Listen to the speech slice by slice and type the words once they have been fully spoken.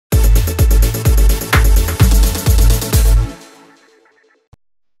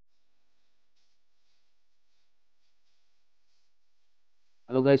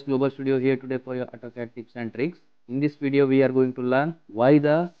Hello guys, Global Studio here today for your AutoCAD tips and tricks. In this video we are going to learn why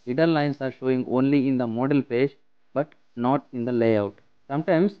the hidden lines are showing only in the model page but not in the layout.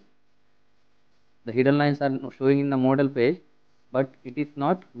 Sometimes the hidden lines are showing in the model page but it is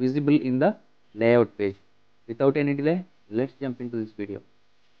not visible in the layout page. Without any delay, let's jump into this video.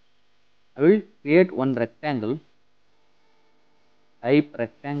 I will create one rectangle, type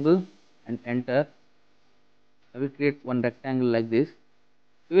rectangle and enter. I will create one rectangle like this.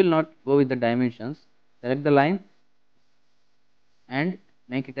 We will not go with the dimensions. Select the line and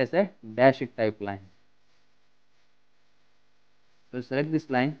make it as a dash it type line. We will select this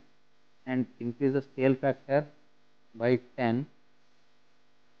line and increase the scale factor by 10,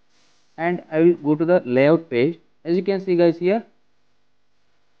 and I will go to the layout page. As you can see guys, here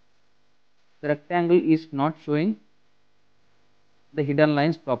the rectangle is not showing the hidden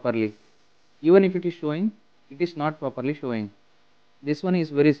lines properly. Even if it is showing, it is not properly showing. This one is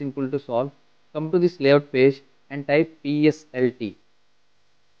very simple to solve. Come to this layout page and type PSLT.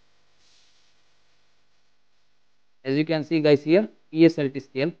 As you can see guys, here PSLT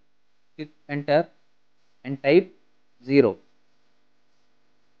scale, click enter and type 0.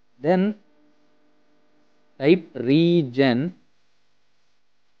 Then type region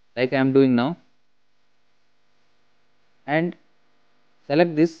like I am doing now and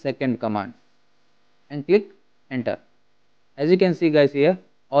select this second command and click enter. As you can see guys, here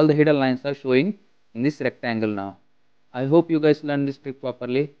all the hidden lines are showing in this rectangle now. I hope you guys learned this trick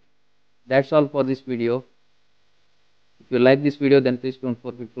properly. That's all for this video. If you like this video, then please don't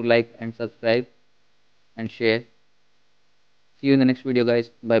forget to like and subscribe and share. See you in the next video guys.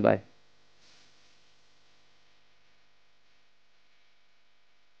 Bye bye.